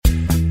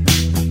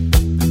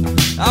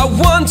I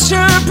want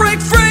to break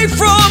free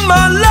from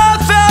my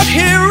life out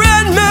here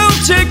and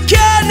move to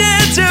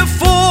Canada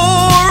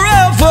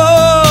forever.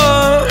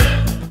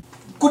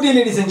 Good day,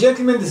 ladies and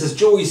gentlemen. This is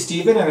Joey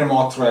Stephen, and I'm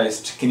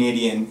authorized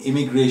Canadian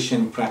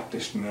immigration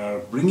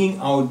practitioner, bringing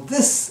out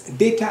this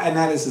data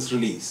analysis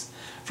release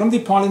from the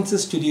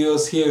Polinsys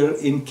Studios here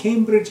in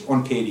Cambridge,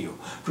 Ontario.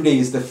 Today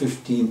is the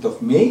 15th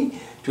of May,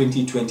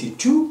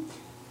 2022.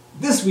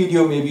 This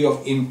video may be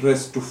of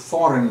interest to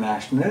foreign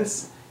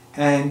nationals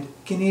and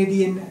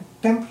Canadian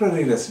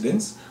temporary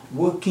residents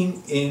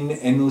working in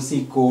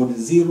NOC code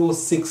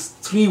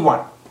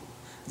 0631.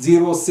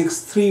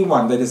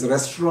 0631, that is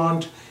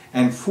restaurant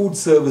and food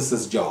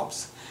services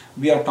jobs.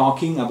 We are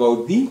talking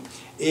about the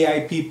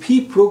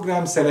AIPP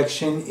program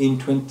selection in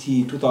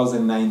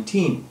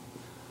 2019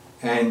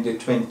 and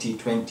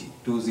 2020,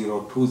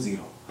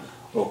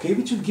 okay,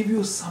 which will give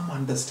you some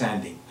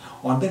understanding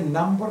on the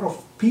number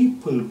of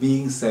people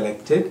being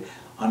selected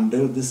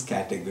under this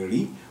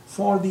category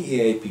for the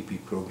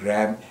AIPP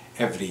program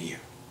every year.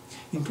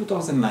 In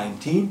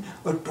 2019,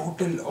 a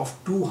total of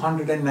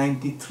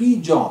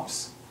 293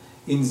 jobs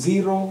in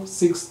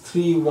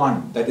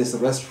 0631, that is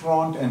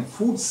restaurant and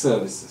food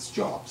services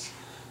jobs,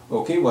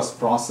 okay, was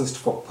processed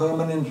for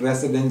permanent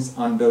residents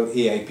under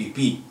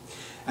AIPP.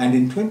 And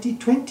in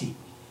 2020,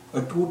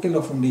 a total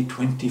of only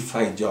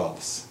 25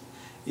 jobs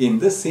in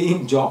the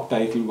same job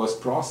title was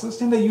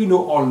processed, and you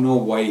all know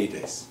why it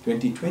is.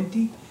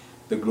 2020,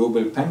 the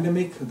global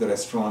pandemic, the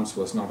restaurants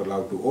was not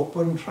allowed to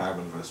open,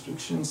 travel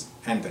restrictions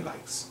and the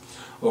likes.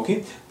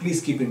 Okay,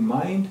 please keep in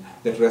mind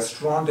that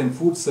restaurant and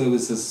food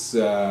services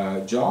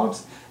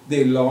jobs,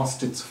 they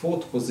lost its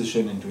fourth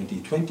position in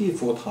 2020,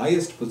 fourth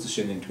highest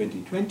position in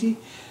 2020,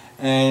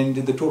 and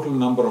the total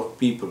number of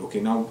people,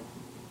 okay, now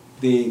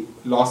they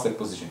lost that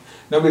position.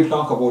 Now we'll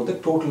talk about the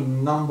total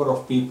number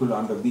of people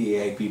under the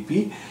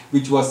AIPP,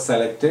 which was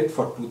selected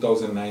for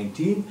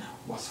 2019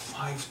 was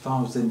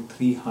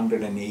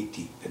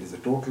 5,380. That is the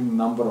total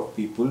number of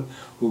people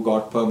who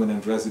got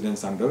permanent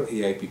residence under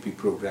AIPP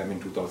program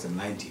in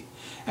 2019.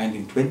 And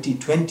in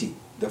 2020,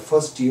 the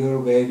first year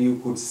where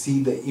you could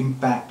see the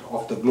impact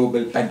of the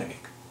global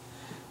pandemic,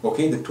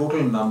 okay, the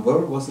total number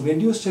was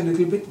reduced a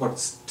little bit, but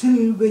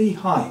still very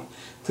high.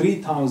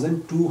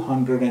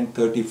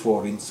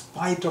 3,234 in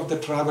spite of the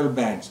travel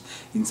bans,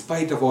 in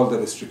spite of all the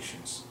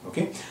restrictions.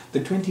 Okay, the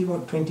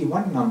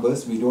 2021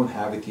 numbers, we don't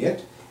have it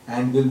yet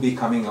and will be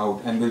coming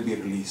out and will be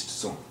released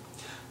soon.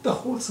 The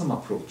wholesome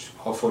approach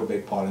offered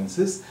by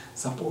Polinsys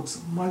supports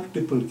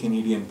multiple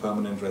Canadian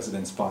permanent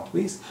residence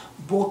pathways,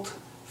 both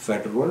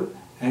federal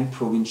and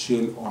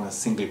provincial, on a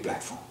single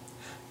platform.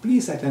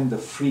 Please attend the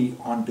free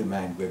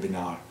on-demand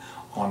webinar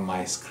on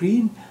my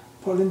screen,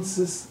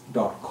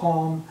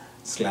 polinsys.com/p.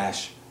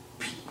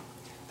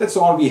 That's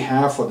all we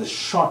have for the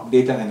short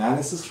data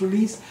analysis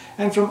release,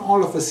 and from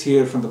all of us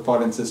here from the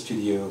Polinsys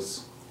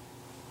Studios,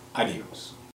 adios.